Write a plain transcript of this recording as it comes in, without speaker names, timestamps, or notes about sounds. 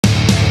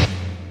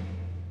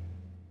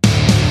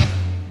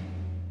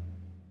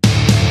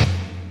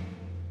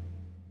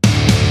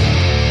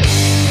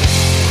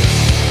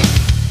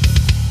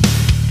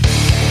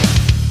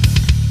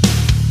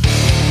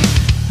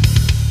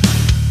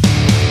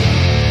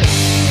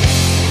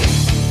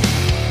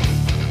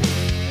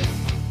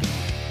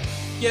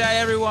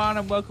everyone,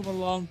 and welcome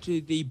along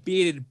to the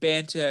Bearded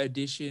Banter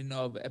edition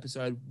of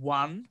episode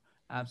 1.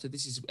 So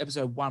this is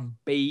episode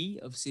 1B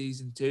of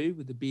season 2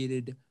 with the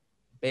Bearded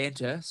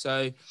Banter.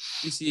 So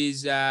this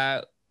is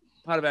part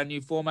of our new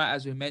format,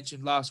 as we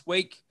mentioned last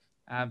week.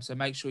 So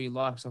make sure you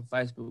like us on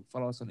Facebook,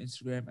 follow us on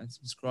Instagram, and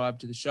subscribe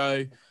to the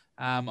show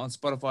on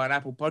Spotify and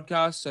Apple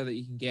Podcasts so that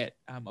you can get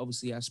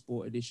obviously our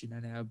sport edition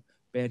and our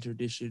banter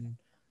edition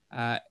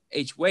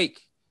each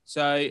week.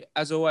 So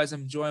as always,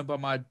 I'm joined by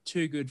my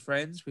two good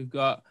friends. We've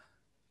got,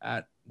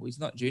 well, he's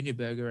not Junior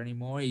Burger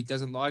anymore. He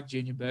doesn't like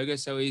Junior Burger,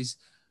 so he's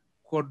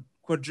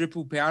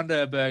quadruple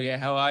pounder burger.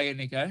 How are you,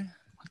 Nico?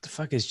 What the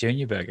fuck is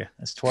Junior Burger?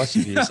 That's twice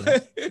you've used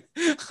it.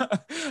 I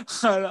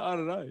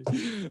don't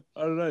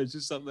know. It's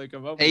just something that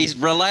come up. He's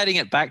relating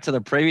it back to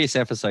the previous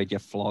episode, you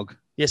flog.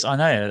 Yes, I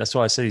know. That's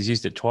why I said he's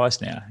used it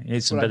twice now. He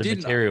needs some better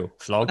material.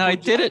 Flog. No, he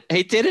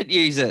didn't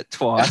use it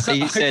twice.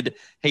 He said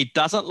he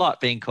doesn't like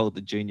being called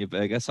the Junior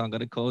Burger, so I'm going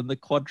to call him the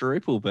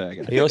Quadruple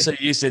Burger. He also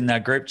used it in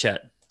that group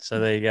chat. So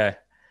there you go.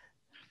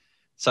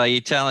 So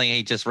you're telling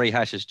he just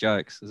rehashes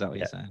jokes? Is that what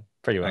you're saying?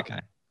 Pretty well. Okay.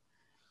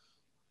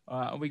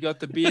 And we got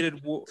the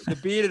bearded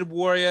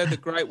warrior, the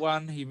great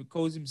one. He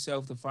calls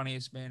himself the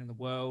funniest man in the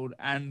world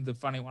and the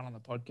funny one on the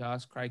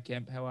podcast. Craig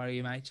Kemp, how are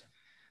you, mate?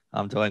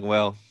 I'm doing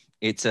well.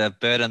 It's a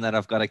burden that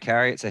I've got to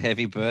carry. It's a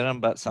heavy burden,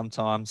 but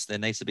sometimes there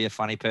needs to be a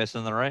funny person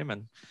in the room,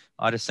 and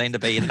I just seem to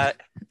be that.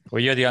 Well,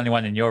 you're the only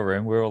one in your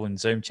room. We're all in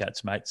Zoom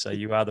chats, mate. So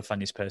you are the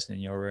funniest person in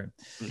your room.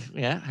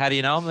 Yeah. How do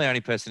you know I'm the only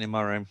person in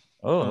my room?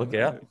 Oh, look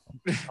out.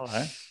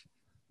 Hello.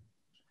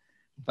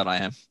 But I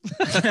am.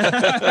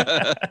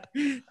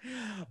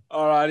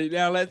 All righty,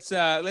 now let's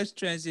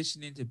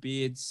transition into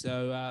beards.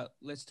 So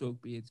let's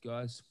talk beards,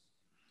 guys.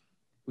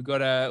 We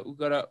got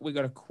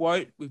a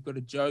quote, we've got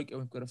a joke, and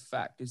we've got a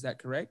fact. Is that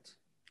correct?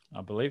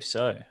 I believe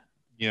so.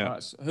 Yeah. All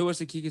right, so who wants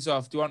to kick us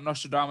off? Do you want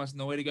Nostradamus and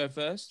the way to go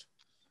first?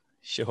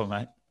 Sure,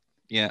 mate.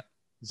 Yeah.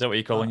 Is that what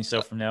you're calling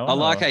yourself from now on? I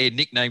like how you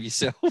nickname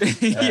yourself.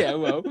 Yeah,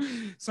 well,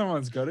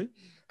 someone's got it.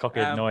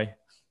 Cockhead Noi.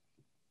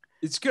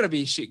 It's got to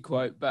be a shit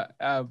quote, but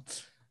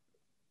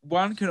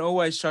one can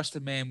always trust a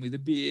man with a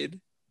beard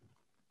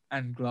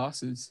and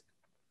glasses.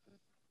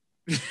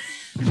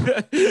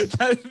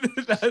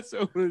 That's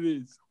all it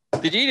is.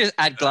 Did you just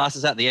add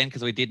glasses at the end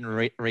because we didn't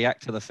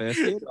react to the first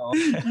bit? Or?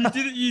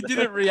 You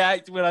didn't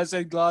react when I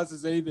said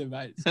glasses either,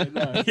 mate. So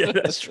no. Yeah,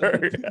 that's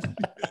true.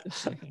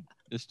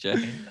 Just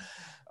checking.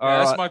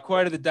 That's my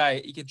quote of the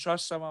day. You can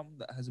trust someone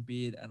that has a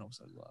beard and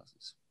also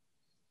glasses.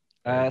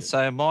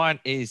 So mine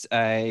is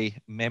a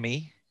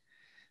meme,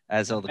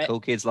 as all the cool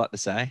kids like to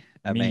say.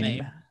 A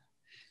meme.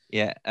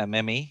 Yeah, a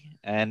meme.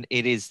 And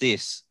it is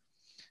this.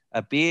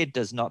 A beard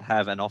does not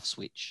have an off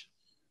switch.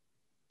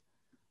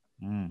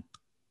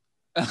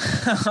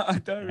 I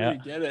don't really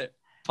get it.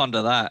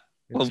 Ponder that.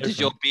 Well, did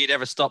your beard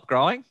ever stop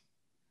growing?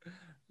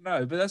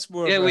 No, but that's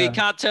more. Yeah, well, you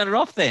can't turn it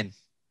off then.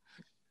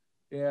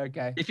 Yeah,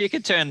 okay. If you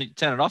could turn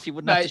it off, you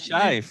wouldn't have to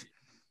shave.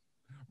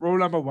 Rule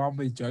number 1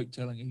 with joke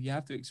telling: if you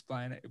have to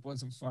explain it, it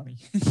wasn't funny.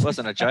 It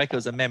wasn't a joke; it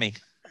was a meme.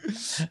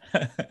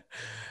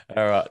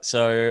 All right,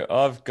 so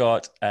I've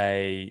got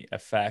a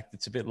fact.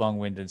 It's a bit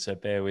long-winded, so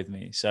bear with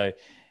me. So,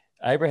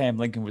 Abraham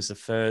Lincoln was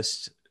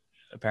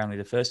apparently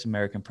the first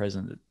American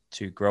president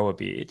to grow a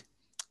beard.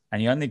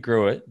 And he only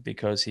grew it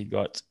because he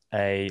got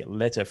a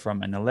letter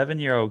from an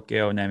 11-year-old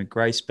girl named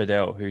Grace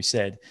Bedell who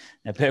said,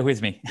 now bear with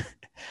me,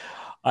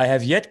 I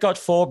have yet got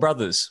 4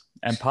 brothers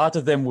and part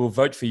of them will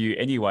vote for you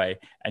anyway.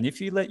 And if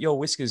you let your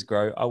whiskers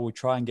grow, I will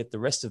try and get the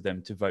rest of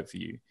them to vote for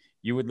you.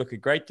 You would look a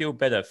great deal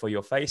better for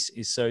your face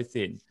is so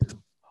thin.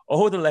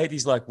 All the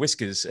ladies like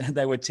whiskers and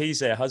they would tease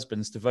their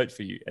husbands to vote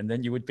for you and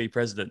then you would be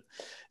president.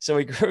 So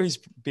he grew his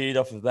beard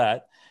off of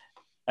that.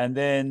 And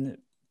then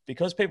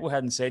because people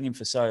hadn't seen him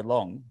for so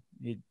long,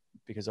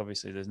 because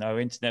obviously there's no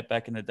internet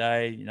back in the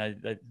day,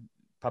 the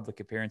public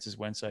appearances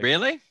weren't so.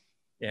 Really?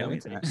 Yeah.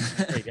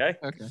 There you go.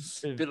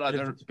 Okay. Bit like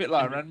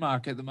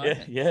Renmark at the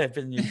moment. Yeah,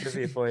 bit new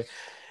trivia for you.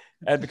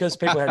 And because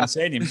people hadn't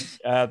seen him,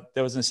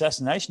 there was an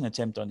assassination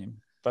attempt on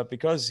him. But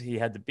because he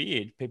had the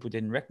beard, people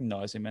didn't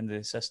recognize him, and the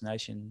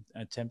assassination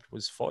attempt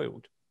was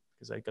foiled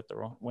because they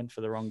went for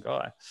the wrong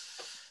guy.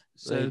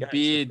 So the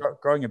beard,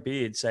 growing a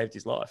beard saved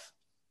his life.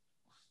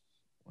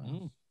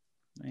 Wow.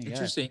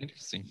 Interesting.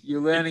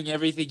 You're learning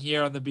everything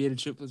here on the Bearded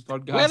Triplets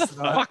podcast. Where the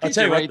fuck did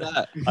you read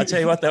that? I'll tell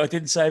you what, though, it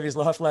didn't save his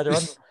life later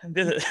on,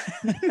 did it?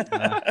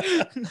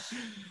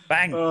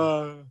 Bang.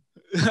 All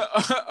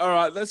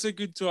right, that's a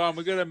good time.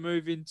 We're going to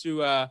move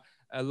into a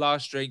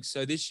last drink.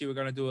 So this year we're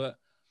going to do it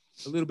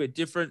a little bit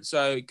different.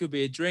 So it could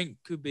be a drink,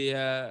 could be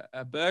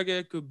a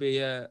burger, could be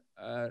a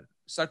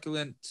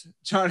succulent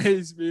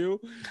Chinese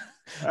meal.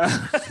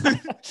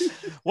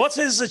 What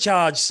is the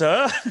charge,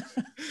 sir?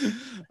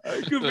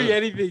 It could be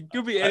anything.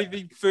 Could be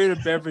anything food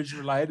and beverage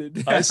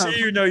related. I see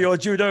you know your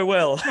judo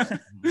well.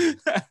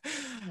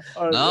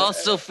 No,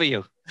 still for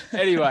you.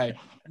 Anyway,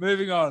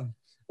 moving on.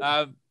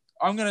 I'm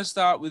going to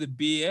start with a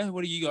beer.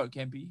 What do you got,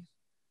 Kempy?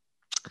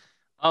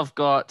 I've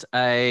got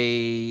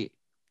a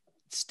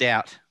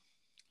stout.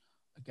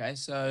 Okay,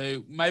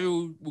 so maybe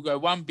we'll go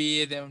one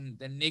beer, then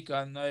Nick.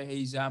 I know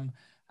he's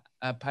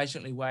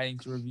patiently waiting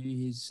to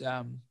review his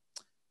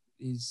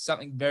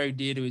something very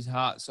dear to his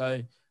heart.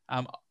 So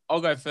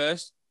I'll go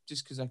first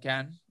just because I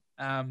can.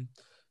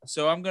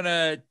 So I'm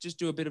gonna just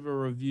do a bit of a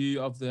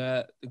review of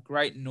the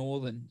Great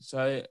Northern.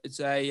 So it's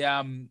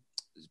a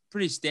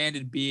pretty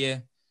standard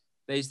beer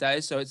these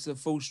days. So it's the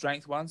full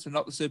strength one, so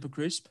not the super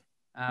crisp,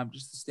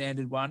 just the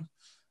standard one,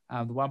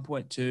 the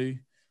 1.2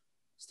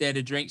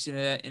 standard drinks in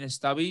a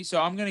stubby. So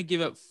I'm gonna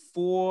give it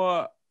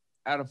 4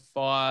 out of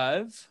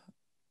 5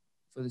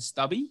 for the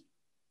stubby,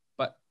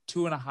 but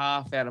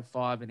 2.5 out of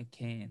 5 in a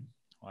can.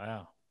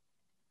 Wow.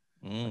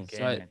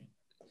 So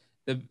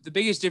the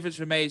biggest difference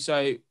for me,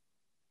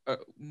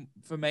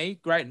 for me,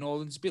 Great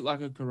Northern's a bit like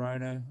a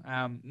Corona,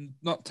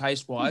 not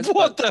taste wise.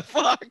 What the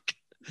fuck?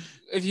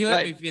 If you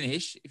let me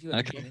finish,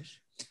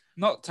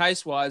 not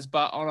taste wise,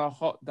 but on a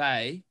hot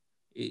day,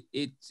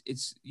 it's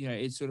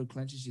it sort of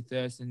quenches your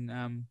thirst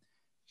and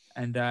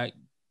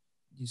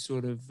you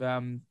sort of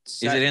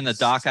Is it in the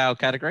dark ale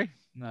category?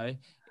 No,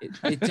 it's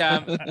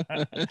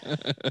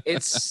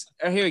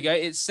here we go.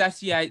 It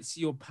satiates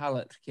your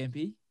palate,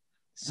 Kempy.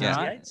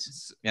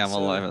 Satiates? Yeah, I'm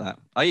all over that.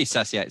 I use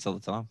satiates all the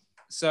time.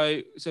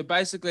 So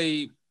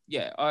basically,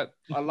 yeah, I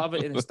love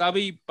it in a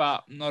stubby,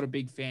 but not a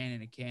big fan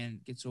in a can.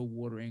 It gets all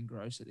watery and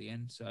gross at the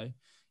end. So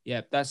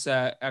yeah, that's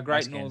a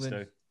Great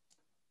Northern.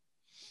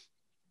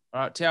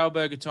 All right, Tower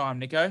Burger time,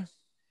 Nico.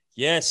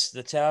 Yes,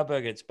 the Tower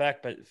Burger, it's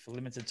back, but for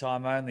limited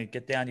time only.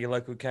 Get down to your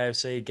local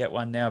KFC, get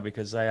one now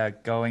because they are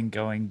gone.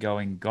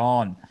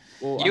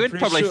 Well, you would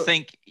probably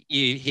think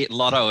you hit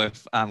lotto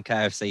if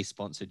KFC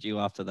sponsored you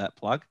after that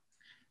plug.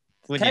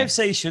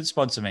 KFC should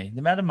sponsor me.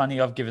 The amount of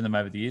money I've given them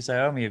over the years, they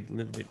owe me a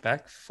little bit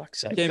back.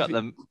 Fuck's sake. You've got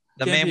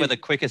the man with the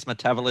quickest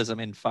metabolism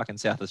in fucking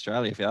South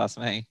Australia, if you ask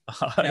me.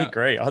 I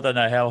agree. I don't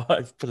know how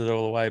I've put it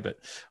all away, but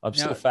I'm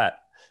still fat.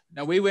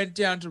 Now, we went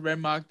down to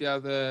Renmark the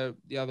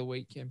other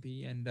week,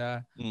 Kempy,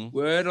 and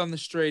word on the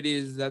street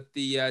is that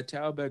the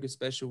Tower Burger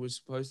special was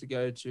supposed to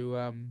go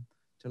to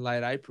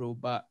late April,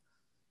 but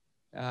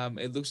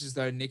it looks as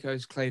though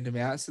Nico's cleaned them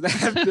out, so they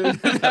have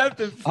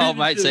to oh,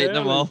 mate's eating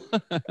them all.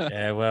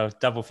 Yeah, well,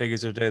 double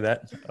figures will do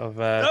that.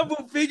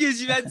 Double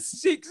figures? You've had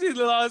 6 in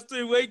the last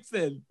 2 weeks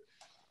then.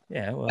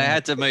 Yeah, well, they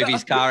had to move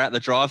his car out the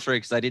drive-through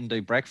because they didn't do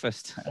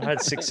breakfast. I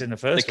had 6 in the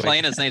first The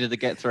cleaners needed to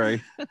get through.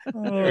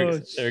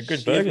 They're a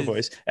good burger,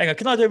 boys. Hang on,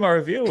 can I do my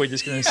review? Or are we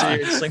just going to see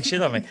you sling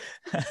shit on me?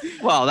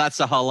 Well, that's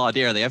the whole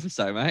idea of the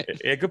episode, mate.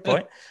 Yeah, good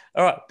point.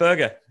 All right,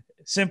 burger.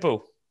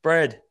 Simple.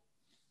 Bread.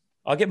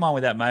 I'll get mine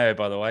without mayo,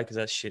 by the way, because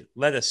that's shit.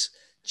 Lettuce,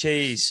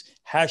 cheese,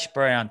 hash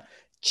brown,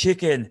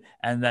 chicken,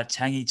 and that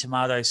tangy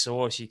tomato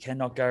sauce. You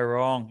cannot go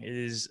wrong. It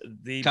is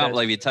the Can't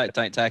believe you don't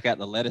take out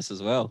the lettuce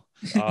as well.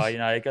 Oh, you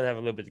got to have a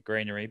little bit of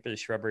greenery, a bit of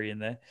shrubbery in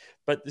there.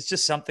 But it's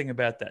just something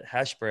about that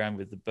hash brown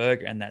with the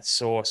burger and that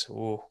sauce.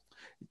 Ooh.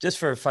 Just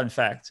for a fun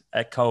fact,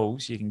 at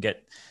Coles, you can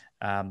get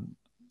one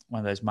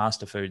of those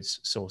Master Foods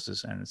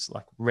sauces, and it's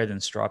like red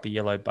and stripy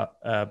yellow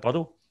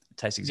bottle. It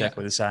tastes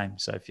exactly the same.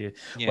 So if you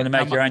want to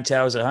make your own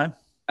towers at home.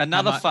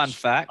 Another fun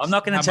fact. I'm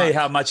not going to tell you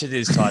how much it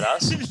is, tight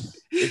ass.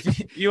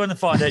 If you want to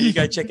find out, you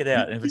go check it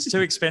out. And if it's too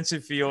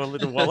expensive for your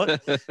little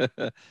wallet,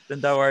 then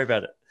don't worry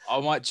about it. I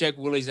might check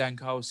Woolies and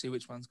Coles, see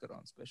which one's got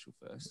on special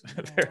first.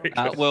 Very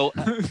good. Well,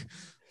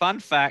 fun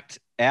fact,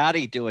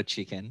 Audi do a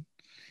chicken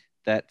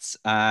that's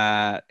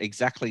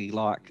exactly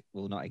like,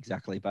 well, not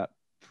exactly, but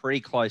pretty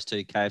close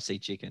to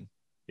KFC chicken.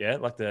 Yeah,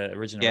 like the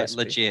original Yeah,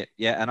 recipe. legit.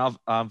 Yeah, and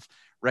I've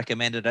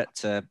recommended it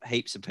to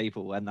heaps of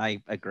people and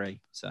they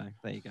agree. So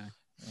there you go.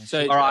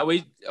 So all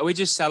right, are we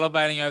just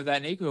salivating over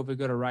that, Nick, or have we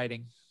got a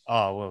rating?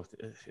 Oh, well,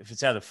 if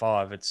it's out of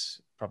 5, it's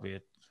probably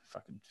a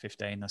fucking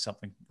 15 or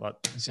something. Like,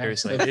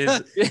 seriously. It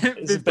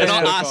is We're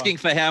not asking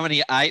for how many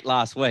you ate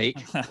last week.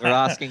 We're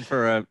asking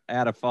for a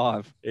out of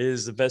 5. It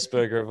is the best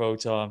burger of all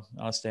time.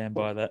 I stand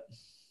by that.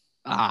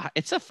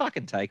 It's a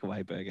fucking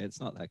takeaway burger. It's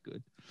not that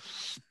good.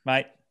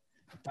 Mate,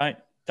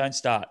 don't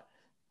start.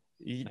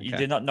 You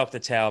do not knock the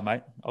tower,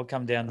 mate. I'll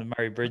come down the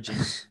Murray Bridge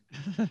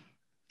and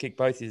kick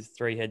both your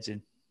 3 heads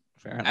in.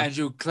 Fair enough. And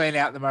you'll clean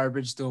out the Murray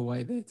Bridge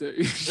doorway there too.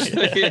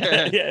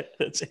 Yeah,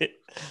 that's it.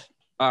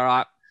 All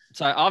right.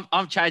 So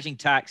I'm changing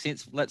tack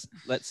since let's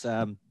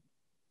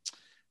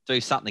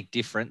do something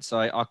different. So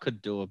I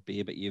could do a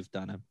beer, but you've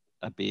done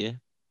a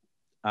beer.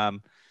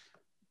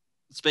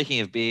 Speaking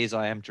of beers,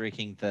 I am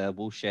drinking the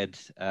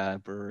Woolshed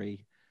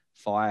Brewery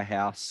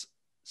Firehouse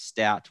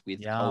Stout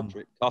with cold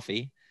drip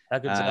coffee. How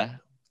good's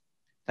that?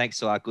 Thanks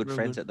to our good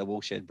friends at the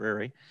Woolshed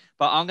Brewery.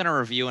 But I'm going to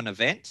review an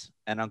event,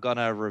 and I'm going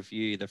to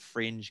review the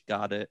Fringe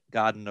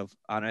Garden of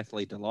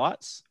Unearthly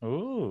Delights.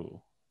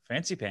 Ooh,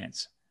 fancy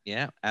pants.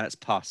 Yeah, and it's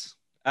pus.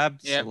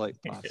 Absolute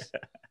pus. Yeah.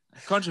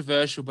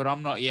 Controversial, but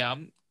I'm not. Yeah,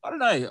 I don't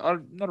know.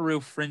 I'm not a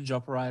real Fringe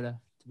operator,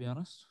 to be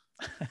honest.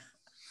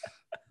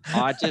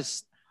 I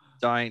just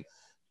don't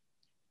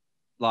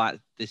like.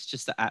 It's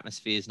just the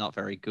atmosphere is not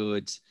very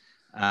good.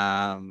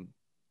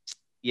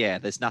 Yeah,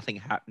 there's nothing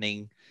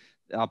happening.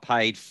 I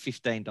paid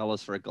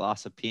 $15 for a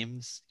glass of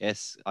Pimm's.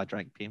 Yes, I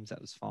drank Pimm's.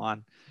 That was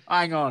fine.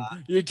 Hang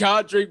on. You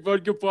can't drink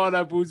vodka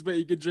pineapples, but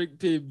you can drink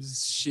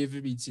Pimm's.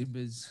 Shiver me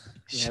timbers.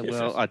 Yeah,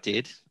 well, I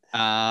did.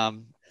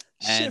 And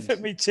Shiver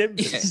me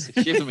timbers.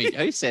 shiver me.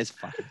 Who says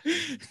fucking?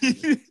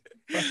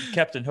 Fucking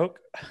Captain Hook.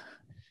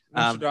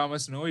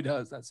 Nostradamus and all he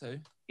does. That's who.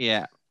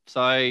 Yeah.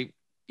 So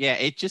yeah,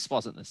 it just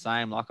wasn't the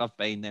same. Like I've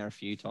been there a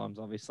few times,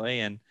 obviously,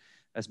 and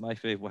as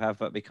most people have,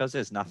 but because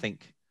there's nothing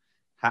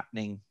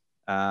happening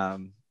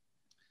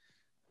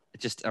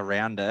just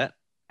around it,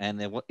 and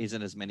there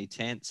isn't as many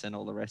tents and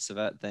all the rest of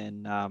it,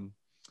 then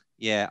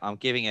yeah, I'm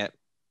giving it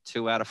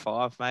 2 out of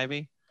 5,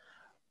 maybe.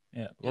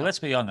 Yeah. Well, let's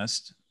be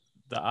honest.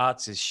 The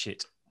arts is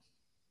shit.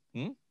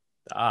 Hmm?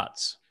 The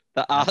arts.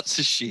 The arts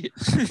is shit.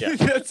 Yeah.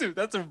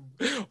 that's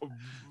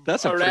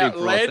That's a an pretty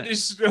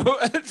outlandish.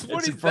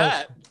 What is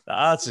that? The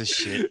arts is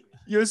shit.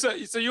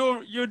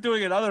 You're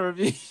doing another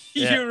review.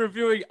 Yeah. You're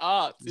reviewing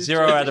art.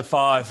 0 out of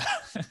 5.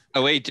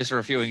 Are we just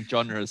reviewing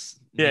genres?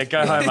 Yeah,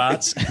 go home,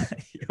 arts.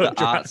 The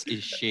arts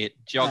is shit.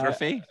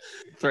 Geography,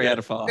 3 out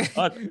of 5.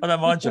 I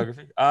don't mind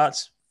geography.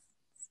 Arts,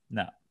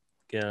 no.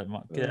 Get out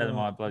of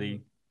my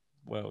bloody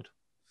world.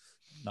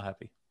 Not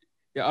happy.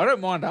 Yeah, I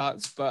don't mind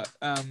arts, but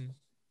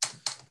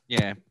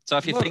Yeah. So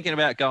if you're thinking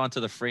about going to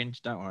the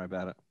Fringe, don't worry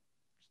about it.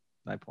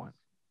 No point.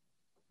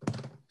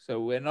 So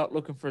we're not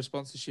looking for a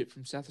sponsorship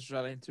from South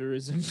Australian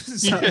Tourism.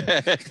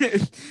 Yeah,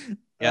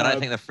 I don't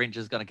think the Fringe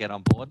is going to get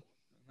on board.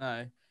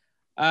 No.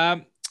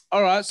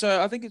 All right, so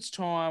I think it's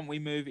time we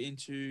move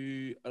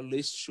into a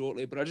list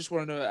shortly, but I just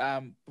wanted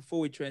to,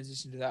 before we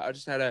transition to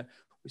that,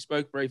 we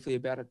spoke briefly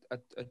about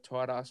a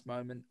tight ass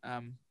moment.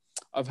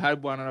 I've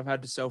had one and I've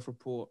had to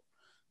self-report.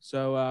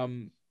 So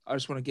I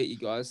just want to get you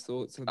guys'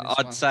 thoughts on this.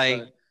 I'd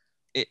say,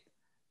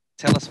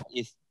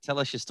 tell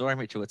us your story,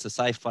 Mitchell. It's a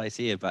safe place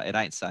here, but it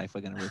ain't safe.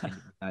 We're going to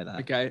know that.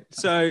 Okay,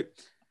 so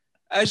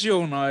as you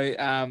all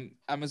know,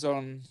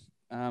 Amazon,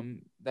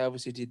 they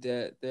obviously did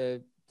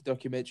the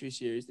documentary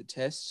series, The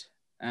Test,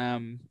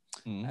 and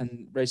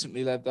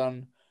recently they've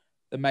done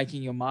the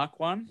Making Your Mark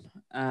one.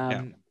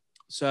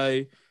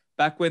 So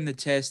back when The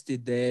Test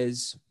did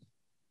theirs,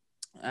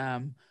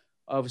 I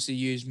obviously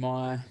used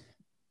my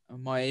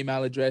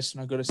email address,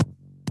 and I got a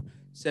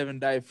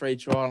 7-day free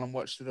trial and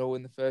watched it all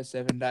in the first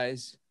 7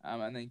 days,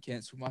 and then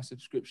cancelled my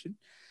subscription.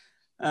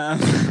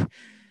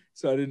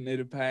 So I didn't need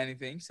to pay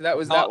anything. So that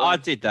was that. I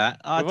did that.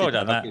 I've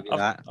done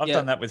that. I've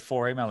done that with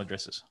 4 email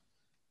addresses.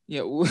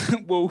 Yeah,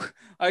 well,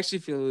 I actually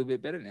feel a little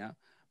bit better now.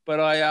 But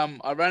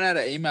I ran out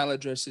of email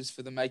addresses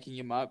for the Making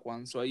Your Mark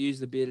one, so I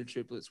used the Bearded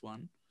Triplets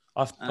one.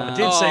 I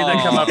did see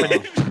that come up.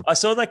 I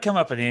saw that come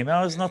up in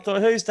emails, and I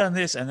thought, who's done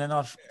this? And then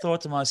I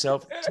thought to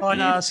myself, tight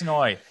ass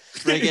Noi.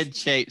 Friggin'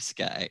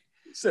 cheapskate.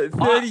 So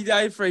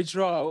 30-day free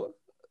trial.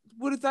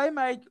 Would they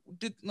make?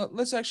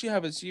 Let's actually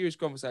have a serious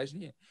conversation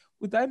here.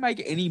 Would they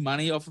make any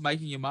money off of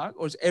Making Your Mark,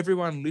 or is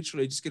everyone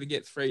literally just going to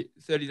get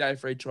 30-day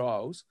free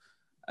trials,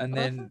 and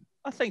then?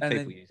 I think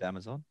people use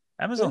Amazon.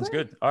 Amazon's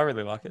good. I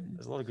really like it.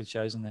 There's a lot of good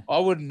shows in there. I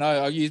wouldn't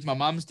know. I use my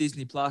mum's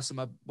Disney Plus, and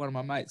one of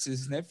my mates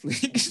is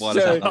Netflix. Why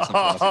does that not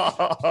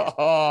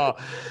surprise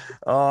you?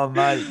 Oh,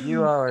 mate,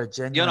 you are a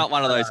genuine. You're not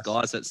one of those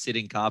guys that sit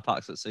in car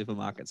parks at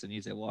supermarkets and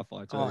use their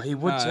Wi-Fi too. Oh, he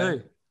would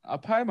too. I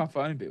pay my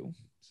phone bill,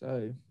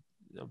 so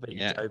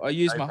I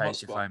use my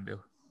hotspot. Your phone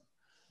bill.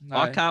 No.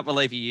 I can't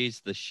believe you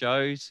use the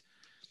show's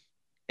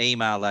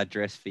email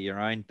address for your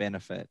own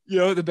benefit. You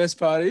know what the best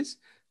part is?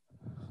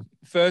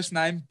 First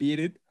name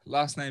Bearded,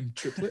 last name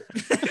Triplet.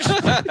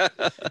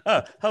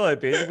 Oh, hello,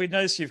 Bearded. We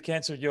noticed you've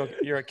cancelled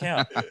your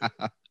account.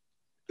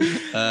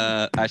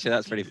 Actually,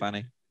 that's pretty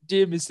funny.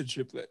 Dear Mr.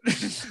 Triplet.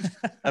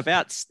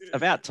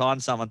 About time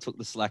someone took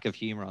the slack of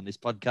humour on this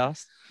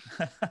podcast.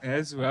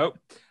 As well.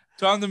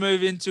 Time to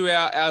move into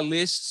our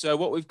list. So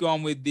what we've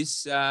gone with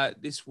this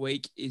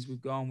week is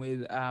we've gone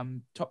with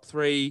top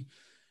 3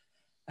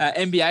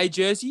 NBA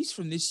jerseys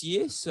from this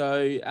year.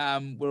 So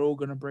we're all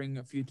going to bring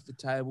a few to the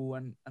table,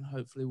 and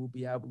hopefully we'll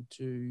be able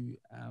to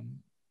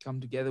come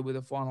together with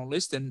a final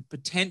list, and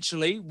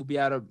potentially we'll be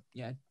able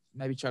to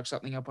maybe chuck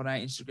something up on our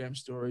Instagram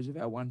stories of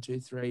our 1, 2,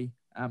 3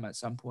 at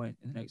some point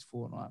in the next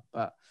fortnight.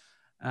 But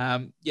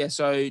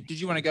so did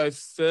you want to go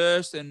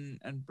first and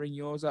bring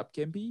yours up,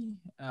 Kempy?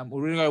 We're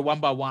going to go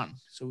one by one.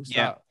 So we'll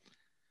start.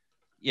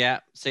 Yeah.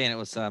 Seeing it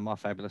was my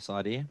fabulous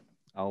idea,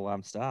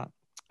 I'll start.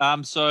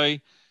 So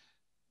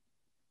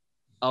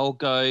I'll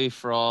go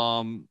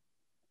from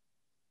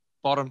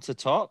bottom to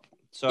top.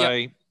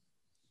 So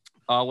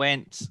I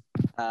went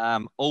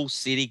all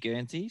city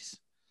Guernseys.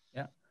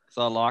 Yeah.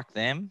 So I like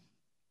them.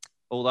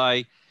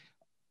 Although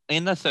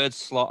in the third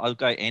slot, I'll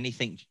go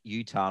anything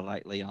Utah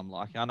lately. I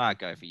know I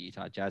go for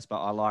Utah Jazz,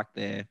 but I like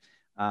their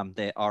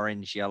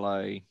orange,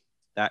 yellow,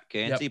 that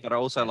Guernsey. But I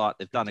also like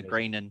they've done a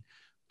green and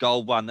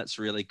gold one that's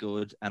really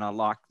good. And I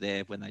like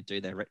when they do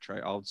their retro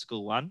old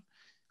school one.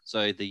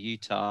 So the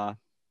Utah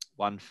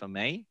one for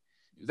me.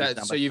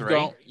 So you've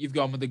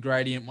gone with the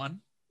gradient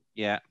one?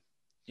 Yeah.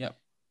 Yep.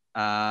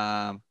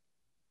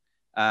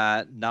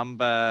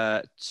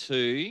 Number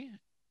 2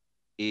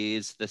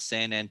 is the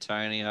San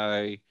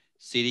Antonio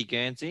City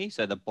Guernsey.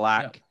 So the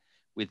black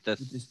with the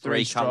With the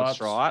three colour stripes.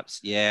 stripes.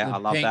 Yeah, The I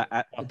love pink.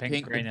 that. The pink,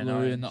 pink, the green, and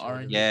blue, and the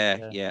orange.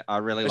 orange. Yeah, I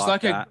really It's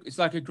like like that. it's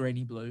like a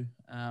greeny blue.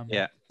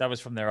 Yeah. That was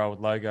from their old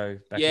logo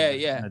back Yeah,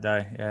 in the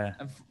day. Yeah.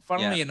 And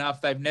funnily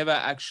enough, they've never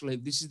actually.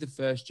 This is the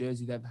first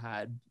jersey they've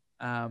had.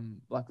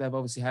 Like they've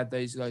obviously had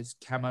those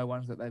camo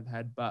ones that they've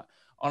had, but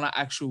on an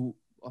actual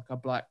like a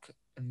black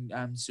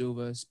and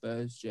silver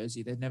Spurs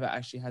jersey, they've never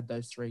actually had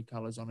those three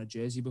colors on a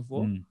jersey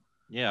before.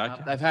 Yeah,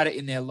 okay. They've had it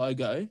in their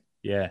logo.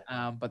 Yeah.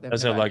 But they've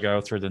That's their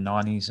logo through the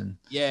 90s. And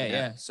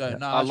yeah. So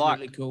no, I it's like,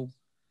 really cool.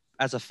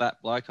 As a fat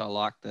bloke, I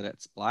like that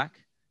it's black.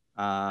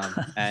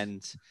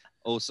 And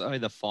also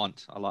the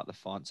font. I like the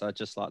font. So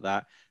just like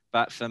that.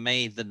 But for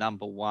me, the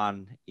number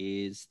one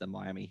is the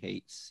Miami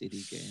Heat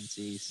City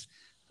Guernseys,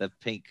 the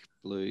pink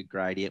blue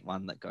gradient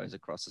one that goes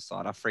across the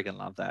side. I freaking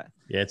love that.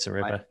 Yeah, it's a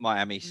ripper.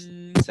 Miami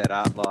set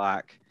up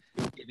like,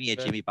 give me a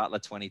Jimmy Butler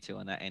 22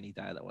 on that any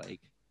day of the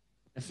week.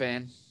 A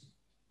fan.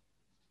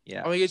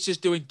 Yeah. I think it's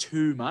just doing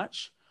too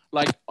much.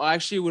 Like, I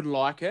actually would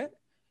like it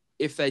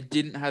if they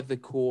didn't have the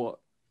court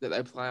that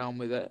they play on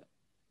with it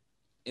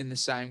in the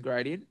same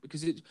gradient.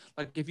 Because it,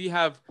 like, if you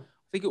have, I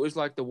think it was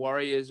like the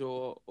Warriors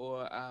or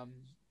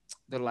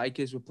the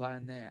Lakers were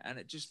playing there, and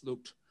it just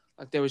looked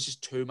like there was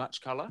just too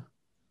much color.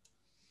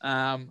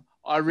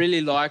 I really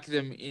like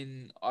them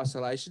in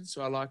isolation.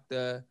 So I like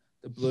the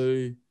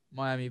blue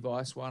Miami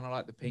Vice one. I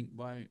like the pink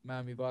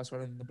Miami Vice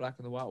one and the black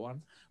and the white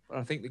one. But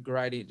I think the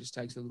gradient just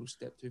takes a little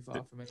step too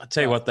far for me. I'll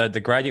tell you what,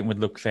 the gradient would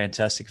look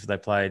fantastic if they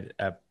played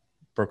at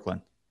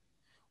Brooklyn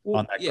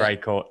on that grey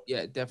court.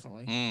 Yeah,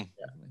 definitely.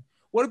 Definitely.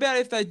 What about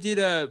if they did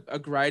a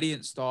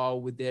gradient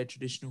style with their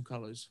traditional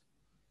colors?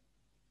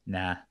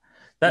 Nah.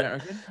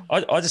 I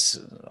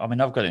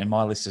mean, I've got it in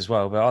my list as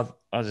well, but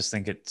I just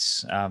think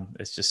it's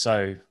just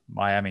so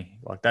Miami.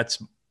 Like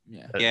that's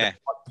the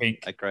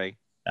pink. Agree.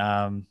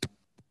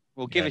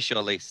 Well, give us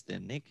your list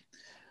then, Nick.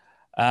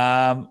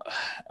 All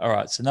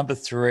right. So number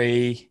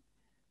 3,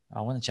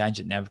 I want to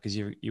change it now because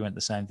you went the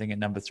same thing at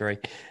number 3.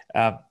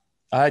 I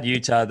had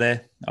Utah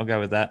there. I'll go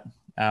with that.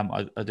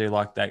 I do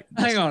like that.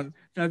 Hang on.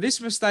 No, this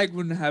mistake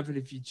wouldn't happen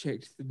if you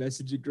checked the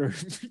messenger group.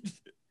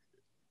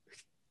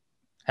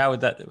 How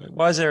would that?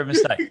 Why is there a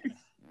mistake?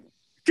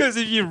 Because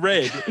if you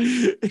read,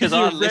 because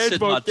I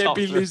listed my top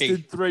 3.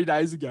 Listed 3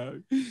 days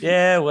ago.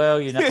 Yeah, well,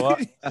 you know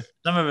what?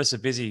 Some of us are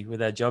busy with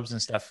our jobs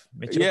and stuff.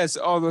 Mitchell. Yes,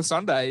 on the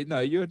Sunday.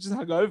 No, you're just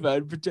hungover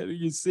and pretending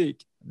you're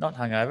sick. Not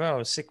hungover. I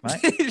was sick,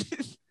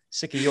 mate.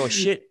 Sick of your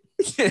shit.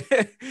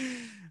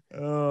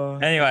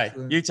 Anyway,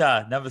 excellent.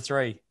 Utah, number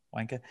 3,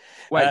 wanker.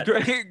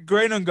 Wait,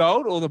 green and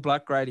gold or the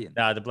black gradient?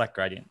 No, the black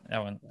gradient.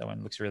 That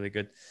one looks really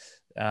good.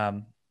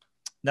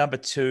 Number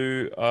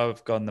 2,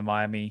 I've gone the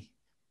Miami,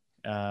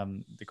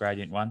 the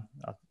gradient one,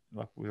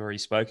 like we've already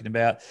spoken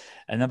about.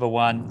 And number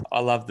 1, I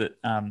love that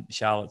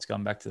Charlotte's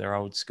gone back to their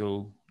old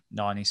school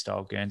 90s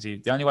style Guernsey.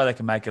 The only way they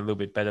can make it a little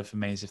bit better for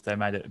me is if they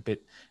made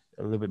it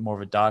a little bit more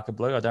of a darker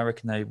blue. I don't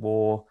reckon they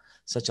wore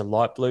such a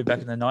light blue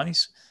back in the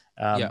 90s.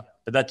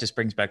 But that just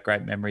brings back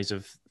great memories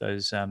of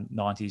those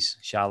 90s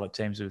Charlotte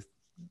teams with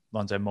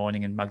Lonzo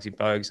Mourning and Muggsy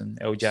Bogues and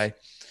LJ.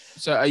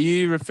 So are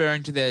you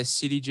referring to their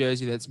city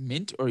jersey that's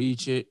mint, or are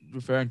you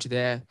referring to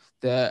their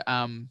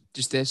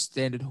just their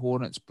standard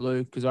Hornets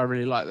blue? Because I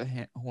really like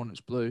the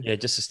Hornets blue. Yeah,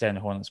 just the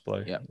standard Hornets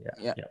blue.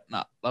 Yeah.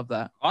 No, love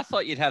that. I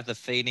thought you'd have the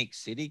Phoenix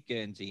City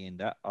Guernsey in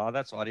that. Oh,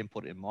 that's why I didn't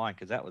put it in mine,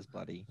 because that was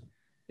bloody.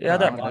 Yeah, I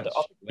don't mind.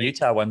 The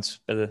Utah one's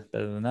better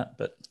than that,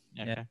 but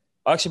yeah.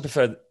 I actually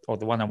prefer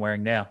the one I'm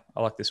wearing now.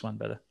 I like this one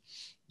better.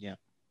 Yeah.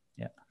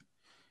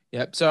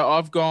 Yep. So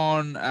I've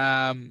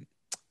gone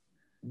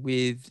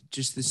with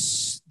just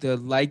the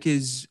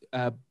Lakers.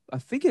 I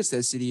think it's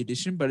their city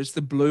edition, but it's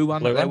the blue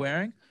one that they're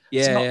wearing.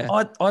 Yeah,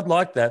 I'd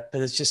like that,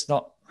 but it's just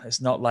not.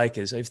 It's not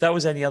Lakers. If that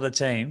was any other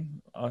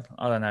team, I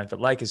don't know. But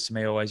Lakers to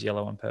me are always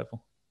yellow and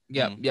purple.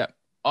 Yeah.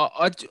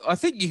 I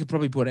think you could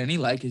probably put any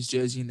Lakers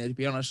jersey in there, to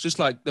be honest. Just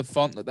like the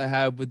font that they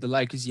have with the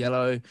Lakers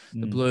yellow,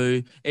 the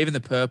blue, even the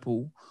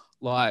purple.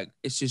 Like,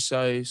 it's just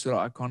so sort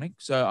of iconic.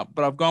 So,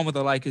 but I've gone with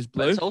the Lakers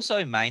blue. But it's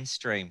also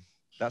mainstream.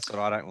 That's what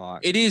I don't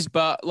like. It is,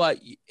 but like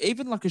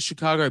even like a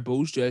Chicago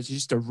Bulls jersey,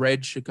 just a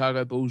red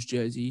Chicago Bulls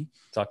jersey.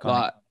 It's iconic.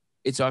 Like,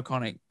 it's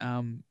iconic.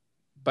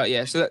 But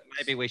yeah, so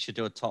maybe we should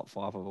do a top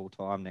 5 of all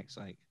time next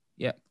week.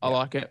 Yeah, I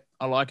like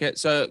it.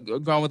 So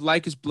going with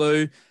Lakers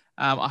blue.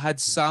 I had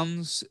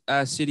Suns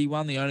City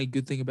one. The only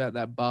good thing about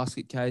that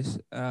basket case,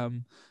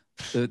 the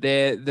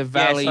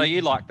Valley. Yeah, so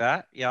you like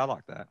that? Yeah, I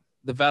like that.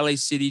 The Valley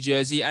City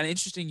jersey. And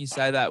interesting you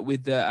say that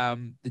with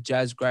the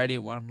Jazz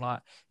gradient one. Like,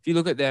 if you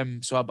look at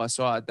them side by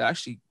side, they're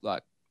actually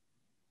like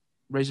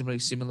reasonably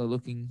similar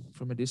looking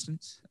from a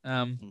distance.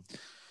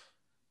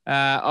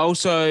 I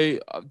also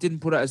didn't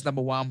put it as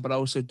number 1, but I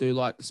also do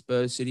like the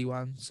Spurs City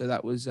one. So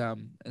that was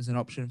as an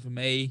option for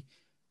me.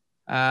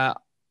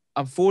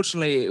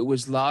 Unfortunately, it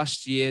was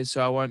last year,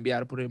 so I won't be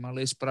able to put it in my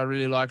list, but I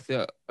really like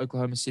the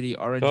Oklahoma City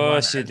orange one. Of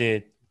course you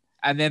did.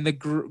 And then the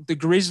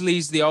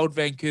Grizzlies, the old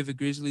Vancouver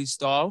Grizzlies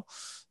style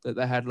that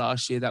they had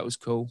last year, that was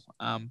cool.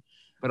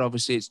 But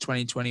obviously it's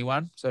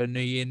 2021, so new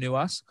year, new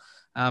us.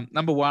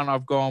 Number one,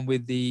 I've gone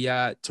with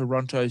the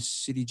Toronto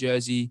City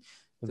jersey.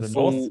 The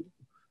North?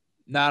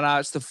 No,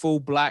 it's the full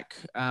black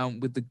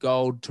with the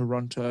gold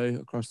Toronto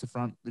across the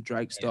front, the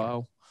Drake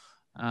style.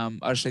 I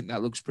just think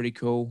that looks pretty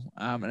cool.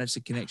 And it's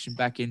a connection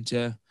back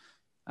into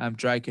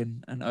Drake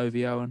and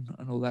OVO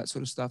and all that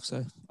sort of stuff.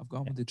 So I've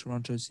gone with the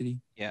Toronto City.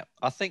 Yeah,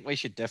 I think we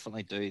should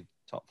definitely do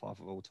top 5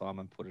 of all time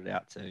and put it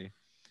out to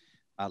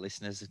our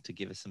listeners to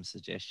give us some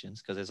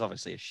suggestions, because there's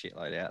obviously a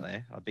shitload out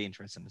there. I'd be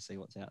interested to see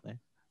what's out there.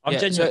 I'm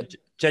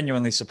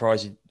genuinely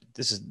surprised.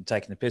 This is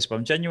taking the piss, but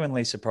I'm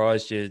genuinely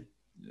surprised you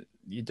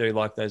do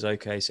like those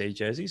OKC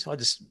jerseys.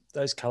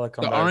 Those color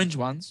combos. The orange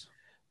ones.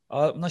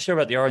 I'm not sure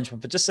about the orange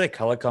one, but just their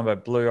color combo,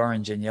 blue,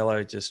 orange, and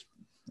yellow. It's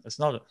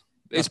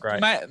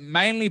great.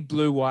 Mainly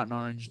blue, white, and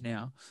orange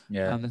now.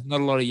 Yeah, there's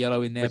not a lot of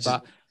yellow in there,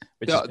 but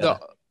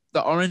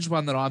the orange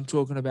one that I'm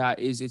talking about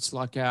it's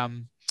like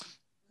I've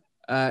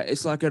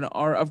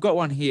got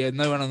one here.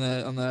 No one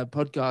on the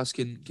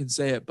podcast can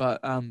see it,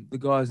 but the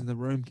guys in the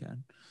room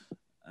can.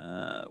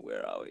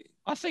 Where are we?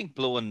 I think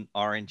blue and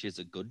orange is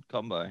a good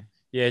combo.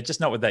 Yeah, just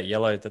not with that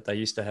yellow that they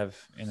used to have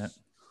in it.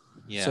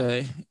 Yeah.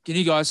 So can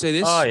you guys see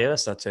this? Oh yeah,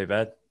 that's not too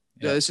bad.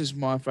 Yeah, this is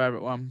my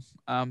favorite one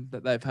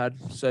that they've had.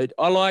 So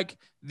I like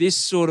this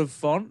sort of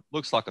font.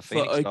 Looks like a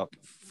Phoenix top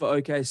for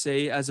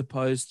OKC, as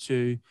opposed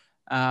to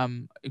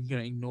I'm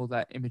going to ignore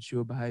that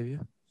immature behavior.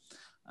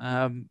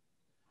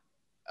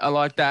 I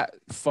like that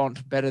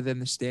font better than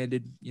the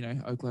standard,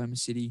 Oklahoma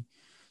City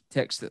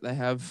text that they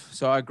have.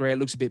 So I agree, it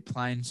looks a bit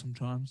plain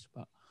sometimes,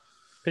 but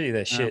pity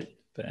they're shit.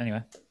 But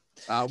anyway.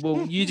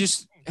 Well,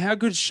 how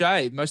good's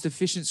Shea? Most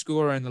efficient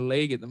scorer in the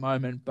league at the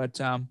moment, but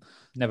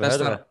never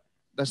heard of it.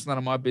 That's none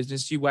of my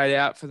business. You wait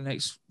out for the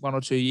next 1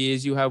 or 2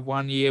 years. You have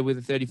 1 year with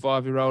a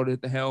 35-year-old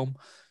at the helm.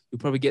 You'll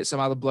probably get some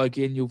other bloke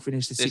in. You'll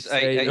finish the sixth.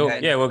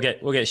 Yeah, we'll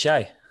get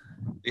Shea.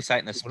 This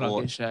ain't the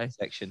sport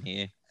section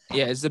here.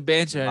 Yeah, it's the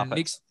banter.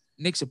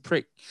 Nick's a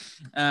prick.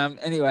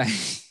 Anyway,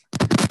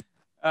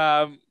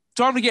 time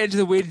to get into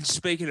the win.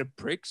 Speaking of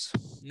pricks,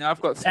 now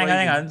I've got three.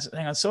 Hang on.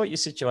 Sort your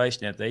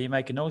situation out there. You're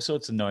making all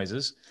sorts of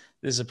noises.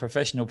 This is a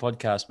professional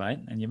podcast, mate,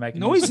 and you're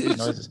making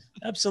noises.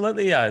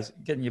 Absolutely, yeah.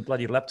 Getting your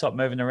bloody laptop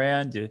moving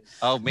around.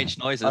 Mitch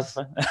noises.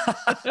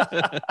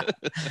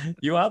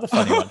 You are the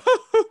funny one.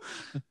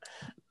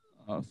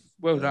 Oh,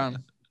 well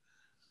done.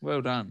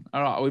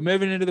 All right, are we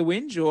moving into the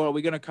whinge, or are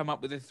we going to come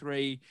up with a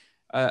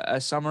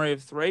summary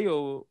of 3,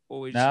 or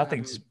we? No, I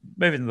think it's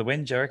moving to the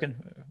whinge, I reckon.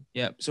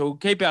 Yeah, so we'll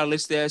keep our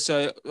list there.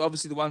 So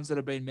obviously the ones that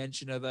have been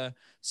mentioned are the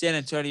San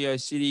Antonio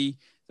City,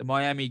 the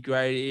Miami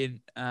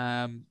Gradient,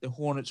 the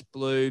Hornets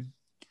Blue,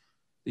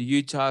 the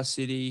Utah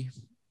City,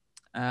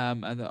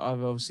 and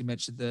I've obviously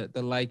mentioned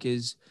the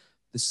Lakers,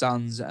 the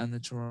Suns, and the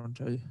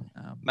Toronto.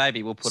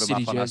 Maybe we'll put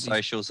them up on our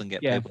socials and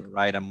get people to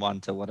rate them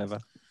 1 to whatever.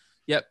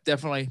 Yep,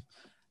 definitely.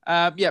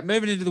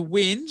 Moving into the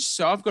whinge.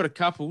 So I've got a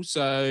couple.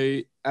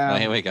 So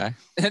here we go.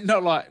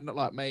 not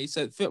like me.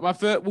 So my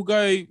first, we'll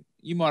go.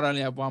 You might only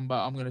have one,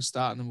 but I'm going to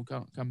start and then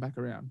we'll come back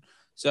around.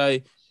 So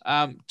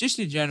just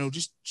in general,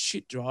 just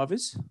shit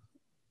drivers.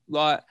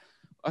 Like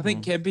I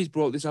think Kempy's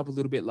brought this up a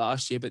little bit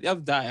last year, but the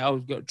other day I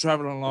was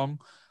traveling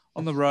along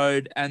on the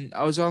road and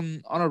I was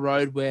on a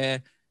road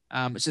where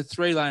it's a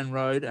 3-lane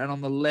road, and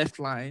on the left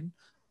lane,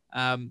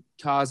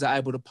 cars are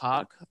able to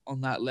park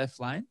on that left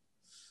lane.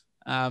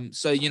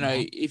 So,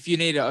 if you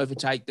need to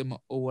overtake them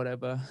or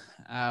whatever,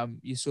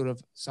 you sort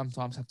of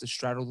sometimes have to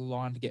straddle the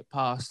line to get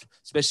past,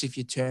 especially if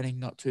you're turning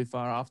not too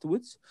far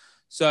afterwards.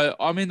 So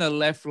I'm in the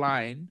left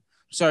lane.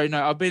 Sorry,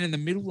 no, I've been in the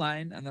middle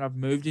lane and then I've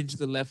moved into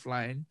the left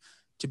lane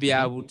to be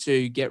able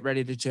to get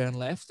ready to turn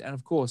left. And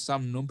of course,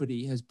 some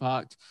numpty has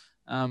parked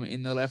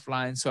in the left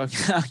lane, so I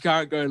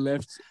can't go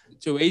left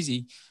too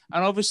easy.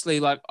 And obviously,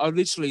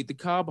 the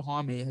car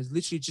behind me has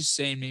literally just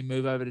seen me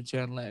move over to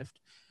turn left.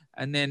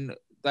 And then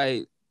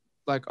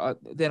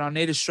then I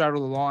need to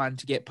straddle the line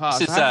to get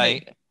past.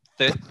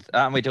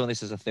 Aren't we doing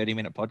this as a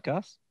 30-minute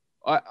podcast?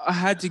 I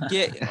had to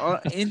get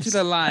into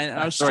the lane, and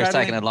I was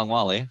taking a long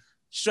while here.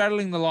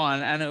 Straddling the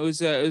line, and it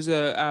was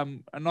a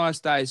nice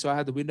day, so I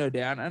had the window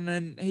down, and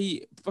then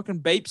he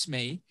fucking beeps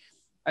me,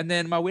 and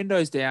then my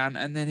window's down,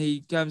 and then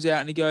he comes out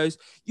and he goes,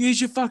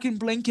 "Use your fucking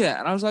blinker,"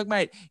 and I was like,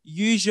 "Mate,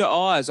 use your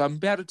eyes. I'm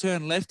about to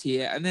turn left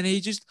here," and then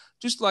he just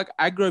like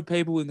aggro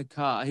people in the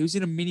car. He was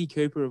in a Mini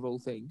Cooper of all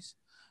things,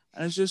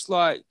 and it's just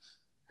like,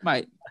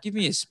 mate, give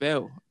me a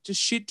spell. Just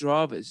shit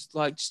drivers.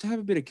 Just have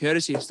a bit of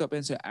courtesy and stop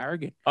being so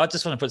arrogant. I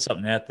just want to put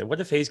something out there. What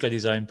if he's got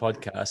his own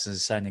podcast and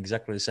is saying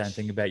exactly the same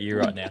thing about you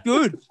right now?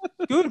 Good.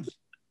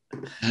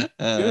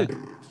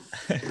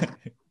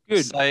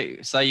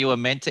 So you were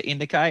meant to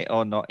indicate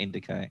or not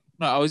indicate?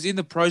 No, I was in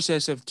the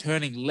process of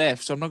turning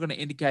left, so I'm not going to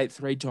indicate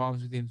 3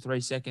 times within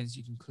 3 seconds.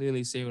 You can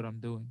clearly see what I'm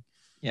doing.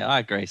 Yeah, I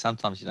agree.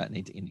 Sometimes you don't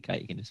need to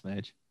indicate. You can just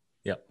merge.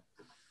 Yep.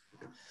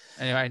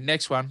 Anyway,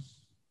 next one.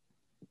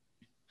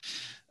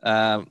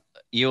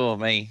 You or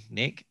me,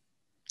 Nick?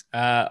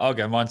 I'll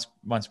go.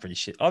 Mine's pretty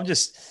shit. I'm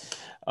just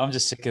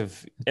sick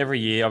of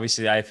every year.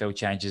 Obviously, the AFL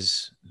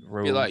changes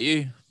rules. Be like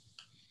you.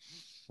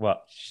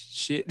 What?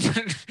 Shit.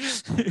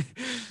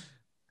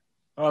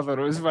 I thought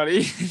it was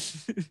funny.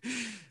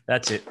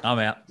 That's it. I'm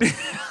out.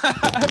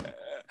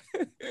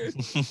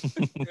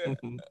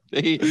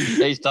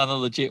 He's done a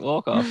legit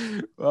walk off.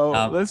 Well,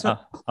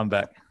 I'm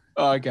back.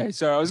 Oh, okay.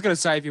 So I was going to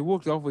say, if you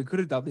walked off, we could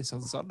have done this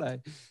on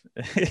Sunday.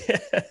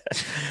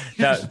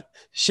 No,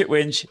 shit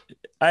whinge.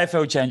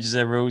 AFL changes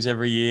their rules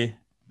every year.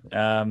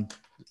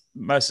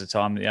 Most of the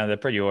time, they're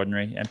pretty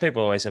ordinary, and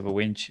people always have a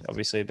whinge,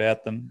 obviously,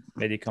 about them.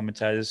 Media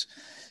commentators,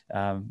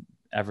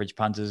 average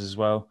punters as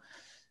well.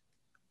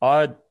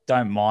 I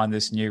don't mind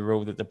this new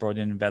rule that they brought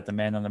in about the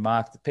man on the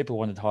mark. People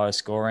wanted higher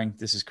scoring.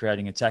 This is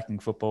creating attacking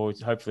football.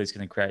 Hopefully, it's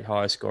going to create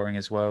higher scoring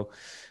as well.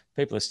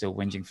 People are still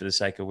whinging for the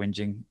sake of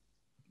whinging.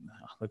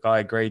 Look, I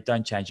agree.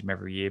 Don't change them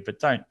every year,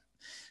 but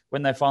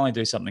when they finally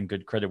do something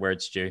good, credit where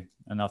it's due.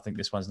 And I think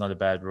this one's not a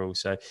bad rule.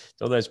 So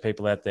to all those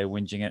people out there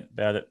whinging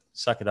about it,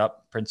 suck it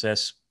up,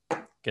 princess,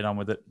 get on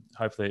with it.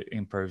 Hopefully it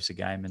improves the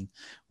game and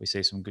we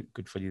see some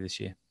good footy this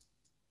year.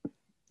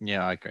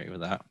 Yeah, I agree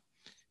with that.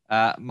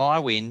 My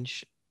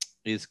whinge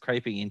is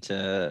creeping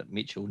into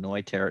Mitchell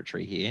Noy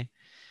territory here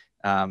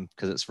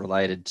because it's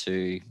related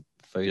to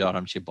food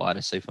items you buy at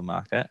a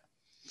supermarket.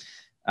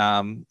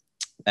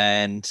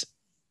 And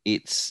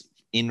it's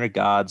in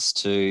regards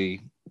to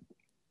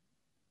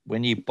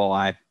when you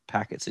buy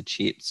packets of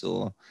chips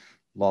or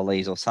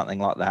lollies or something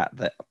like that,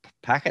 the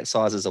packet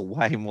sizes are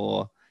way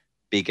more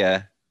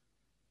bigger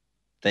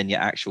than your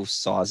actual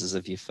sizes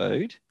of your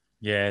food.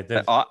 Yeah.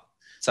 I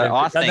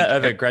think that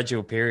over a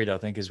gradual period, I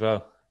think, as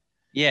well.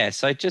 Yeah.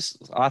 So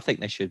I think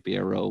there should be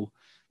a rule.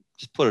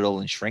 Just put it all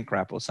in shrink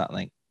wrap or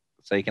something.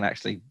 So you can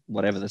actually,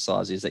 whatever the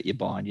size is that you're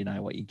buying, you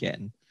know what you're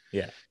getting.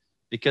 Yeah.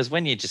 Because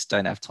when you just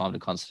don't have time to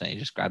concentrate, you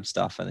just grab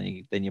stuff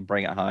and then you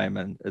bring it home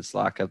and it's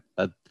like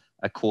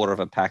a quarter of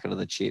a packet of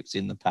the chips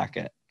in the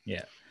packet.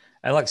 Yeah.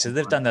 And like I said,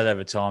 they've done that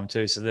over time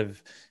too. So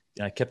they've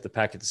kept the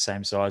packet the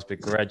same size,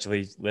 but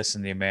gradually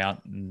lessened the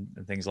amount and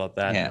things like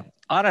that. Yeah.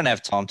 I don't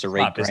have time to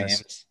read grams.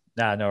 Business.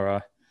 No, nor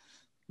I.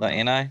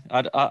 Like,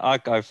 I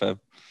go for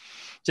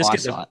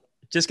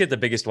just get the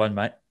biggest one,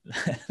 mate.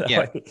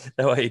 That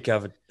way you're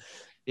covered.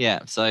 Yeah.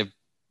 So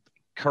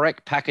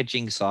correct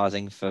packaging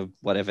sizing for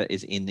whatever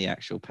is in the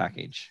actual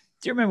package.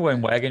 Do you remember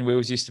when wagon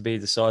wheels used to be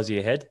the size of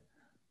your head?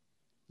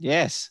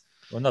 Yes.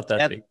 Well, not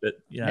that big, but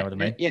you know what I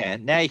mean. Yeah.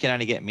 Now you can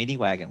only get mini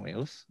wagon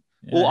wheels.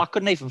 Yeah. Well, I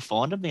couldn't even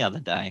find them the other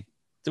day.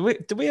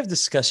 Did we have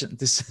this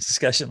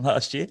discussion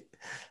last year?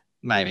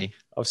 Maybe.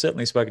 I've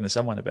certainly spoken to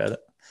someone about it.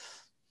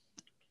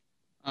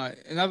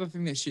 Another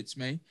thing that shits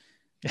me,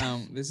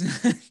 there's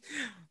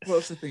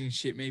lots of things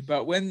shit me,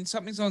 but when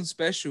something's on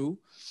special,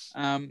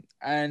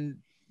 and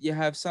you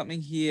have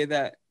something here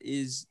that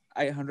is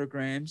 800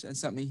 grams and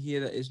something here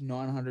that is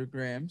 900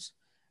 grams,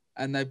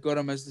 and they've got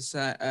them as the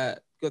same.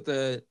 Got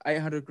the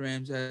 800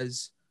 grams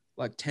as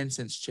like 10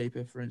 cents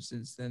cheaper, for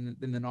instance, than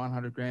the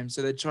 900 grams.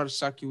 So they try to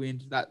suck you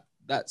into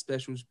that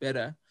special's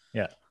better.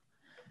 Yeah.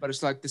 But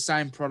it's like the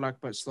same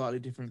product, but slightly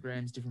different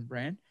grams, different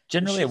brand.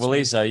 Generally, at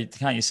Woolies, though,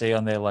 can't you see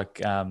on there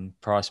like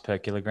price per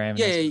kilogram?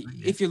 Yeah,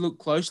 if you look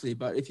closely,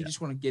 but if you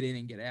just want to get in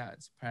and get out,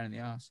 it's a pain in the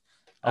ass.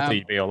 I thought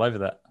you'd be all over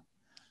that.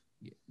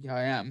 Yeah,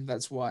 I am.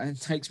 That's why it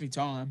takes me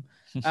time.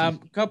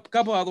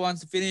 Couple other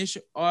ones to finish.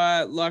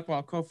 I like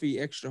my coffee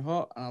extra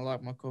hot, and I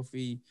like my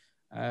coffee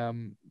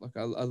like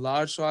a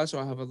large size. So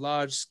I have a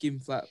large skim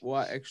flat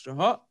white extra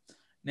hot.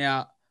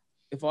 Now,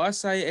 if I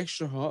say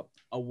extra hot,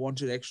 I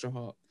want it extra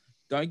hot.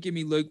 Don't give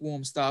me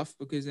lukewarm stuff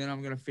because then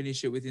I'm going to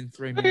finish it within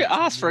 3 minutes. Who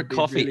asked for a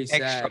coffee really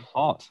extra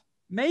hot?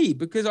 Me,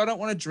 because I don't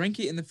want to drink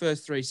it in the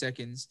first 3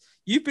 seconds.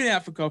 You've been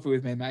out for coffee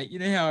with me, mate. You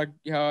know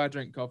how I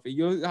drink coffee.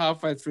 You're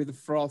halfway through the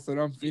froth and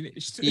I'm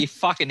finished. You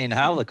fucking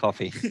inhale the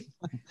coffee.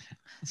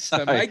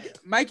 so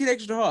make it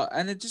extra hot.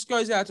 And it just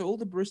goes out to all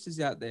the baristas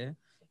out there.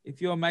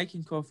 If you're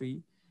making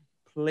coffee,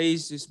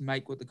 please just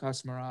make what the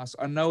customer asks.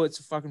 I know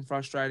it's fucking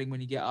frustrating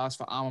when you get asked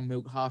for almond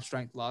milk,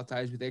 half-strength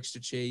lattes with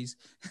extra cheese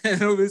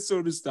and all this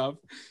sort of stuff.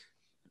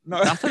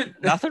 No.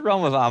 Nothing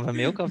wrong with almond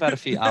milk. I've had a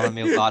few almond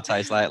milk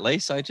lattes lately,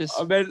 so just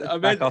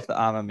back off the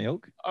almond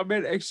milk. I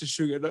meant extra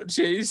sugar, not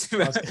cheese.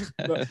 Did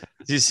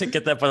you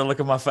get that by the look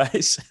of my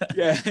face?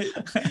 Yeah.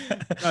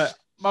 No,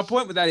 my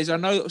point with that is I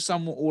know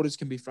some orders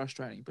can be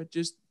frustrating, but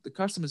just the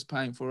customer's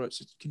paying for it,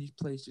 so can you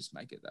please just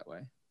make it that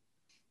way?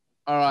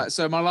 All right,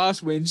 so my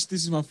last whinge,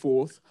 this is my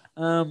fourth.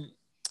 I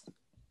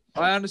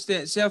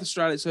understand South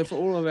Australia, so for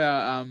all of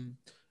our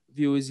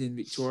viewers in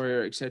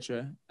Victoria,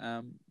 etc.,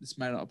 this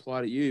may not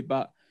apply to you,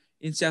 but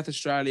in South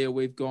Australia,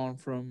 we've gone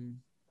from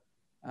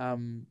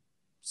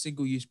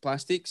single-use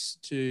plastics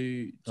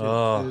to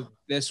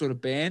they're sort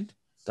of banned.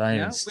 Don't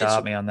even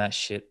start me on that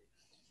shit.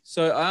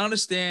 So I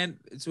understand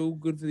it's all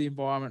good for the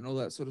environment and all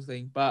that sort of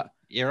thing, but...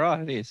 You're right,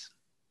 it is.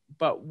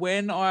 But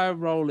when I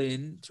roll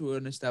in to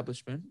an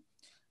establishment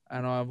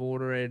and I've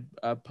ordered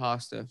a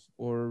pasta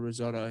or a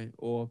risotto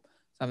or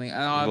something...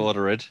 and I've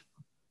ordered?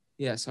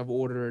 Yes, I've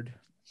ordered.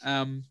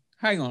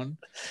 Hang on.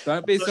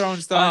 Don't be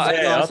throwing stones.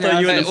 I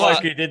thought you were the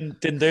bloke who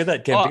didn't do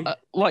that, Kempy.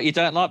 What, you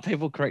don't like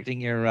people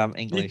correcting your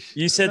English?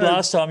 You said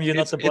last time you're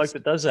not the bloke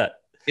that does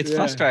that. It's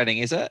frustrating,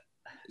 is it?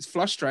 It's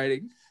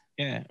frustrating.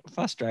 Yeah,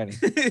 frustrating.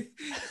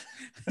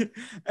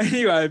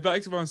 Anyway,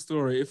 back to my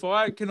story. If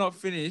I cannot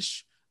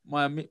finish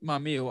my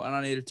meal and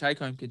I need a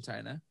take-home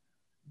container,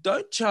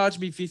 don't charge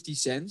me 50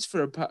 cents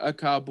for a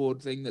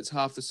cardboard thing that's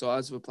half the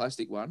size of a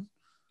plastic one.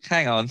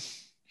 Hang on.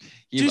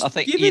 Just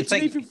give it to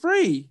me for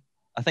free.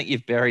 I think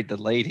you've buried the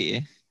lead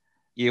here.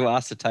 You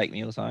asked to take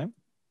meals home.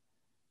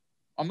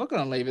 I'm not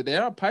going to leave it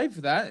there. I paid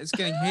for that. It's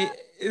getting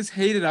it's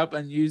heated up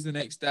and used the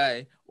next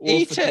day. Or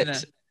Eat for dinner.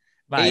 it.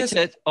 Eat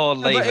it or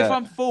leave but it. if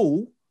I'm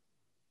full.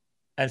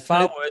 And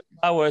far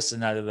worse than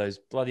that are those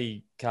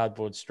bloody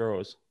cardboard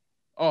straws.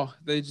 Oh,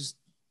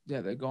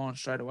 they're gone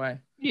straight away.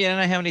 You don't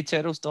know how many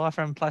turtles die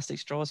from plastic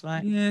straws,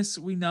 mate? Yes,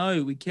 we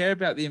know. We care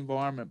about the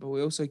environment, but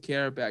we also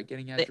care about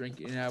getting our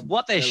drink in our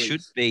What there bellies.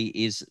 should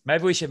be is...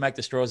 Maybe we should make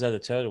the straws out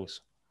of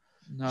turtles.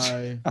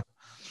 No.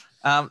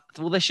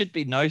 Well, there should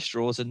be no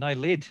straws and no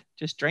lid.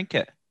 Just drink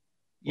it.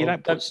 You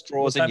don't put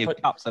straws in your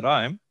cups at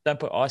home. Don't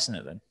put ice in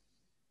it then.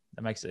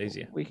 That makes it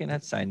easier. We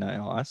can say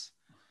no ice.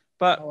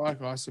 But I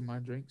like ice in my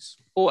drinks.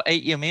 Or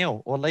eat your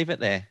meal or leave it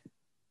there.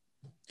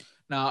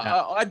 No,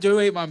 I do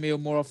eat my meal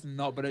more often than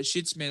not, but it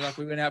shits me. Like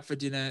we went out for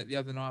dinner the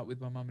other night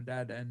with my mum and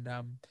dad, and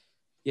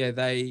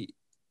they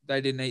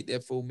didn't eat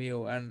their full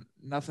meal. And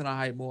nothing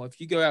I hate more.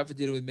 If you go out for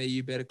dinner with me,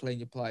 you better clean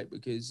your plate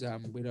because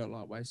we don't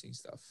like wasting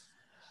stuff.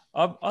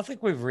 I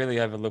think we've really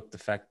overlooked the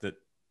fact that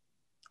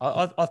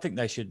I think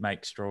they should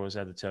make straws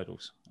out of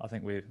turtles. I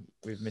think we've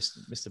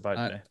missed the boat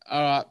there.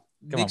 All right.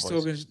 Nick's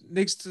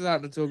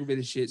starting to talk a bit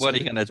of shit. What, are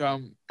you going to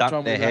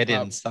dunk their head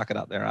in and suck it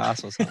up their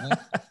ass or something?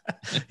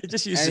 You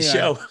just use the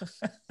shell.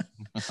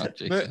 Oh,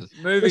 Jesus.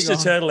 Push the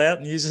turtle out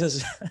and use it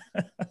as...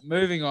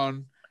 Moving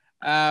on.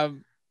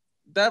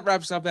 That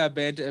wraps up our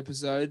banter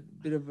episode.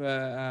 Bit of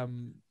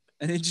an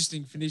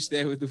interesting finish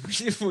there with the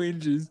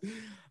whinges.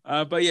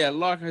 But yeah,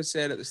 like I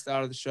said at the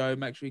start of the show,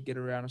 make sure you get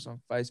around us on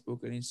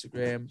Facebook and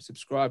Instagram.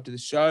 Subscribe to the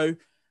show. You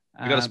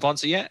got a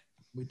sponsor yet?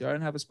 We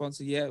don't have a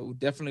sponsor yet. We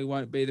definitely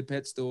won't be the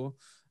pet store.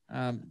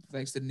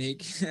 Thanks to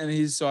Nick and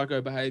his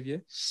psycho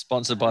behavior.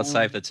 Sponsored by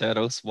Save the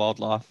Turtles,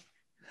 Wildlife.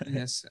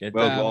 Yes.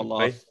 World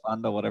Wildlife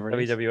Fund or whatever it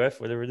is. WWF,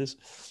 whatever it is.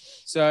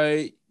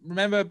 So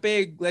remember, be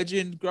a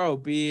legend, grow a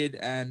beard,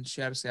 and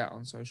shout us out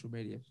on social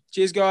media.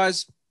 Cheers,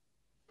 guys.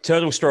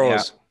 Turtle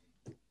straws.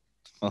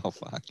 Yeah. Oh,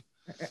 fuck.